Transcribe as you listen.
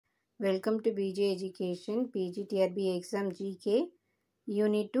Welcome to PG Education PGTRB exam GK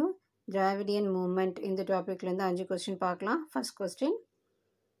Unit 2 Dravidian movement. இந்த டாபிக்ல இருந்து 5 question பார்க்கலாம். First question,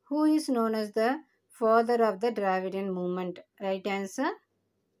 who is known as the father of the Dravidian movement? Right answer,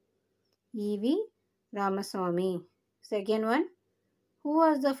 E.V. Ramaswamy. Second one, who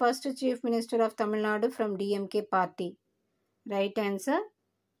was the first chief minister of Tamil Nadu from DMK party? Right answer,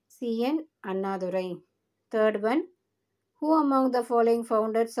 C.N. Annadurai. Third one, who among the following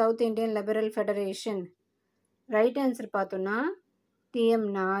founded South Indian Liberal Federation? Right answer பார்த்தோன்னா T.M.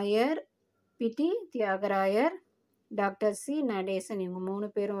 Nair, P.T. Thyagarayar, doctor C Natesan, இவங்க 3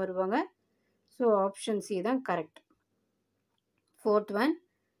 பேரும் வருவாங்க. So option C தான் correct. Fourth one,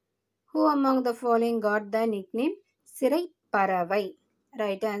 who among the following got the nickname சிறை பறவை?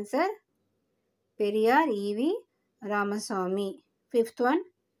 Right answer, Periyar, E.V. Ramasamy. Fifth one,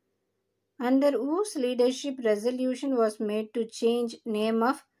 under whose leadership resolution was made to change name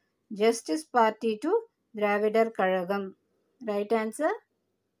of Justice Party to Dravidar Kazhagam? Right answer,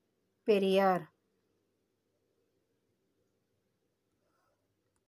 Periyar.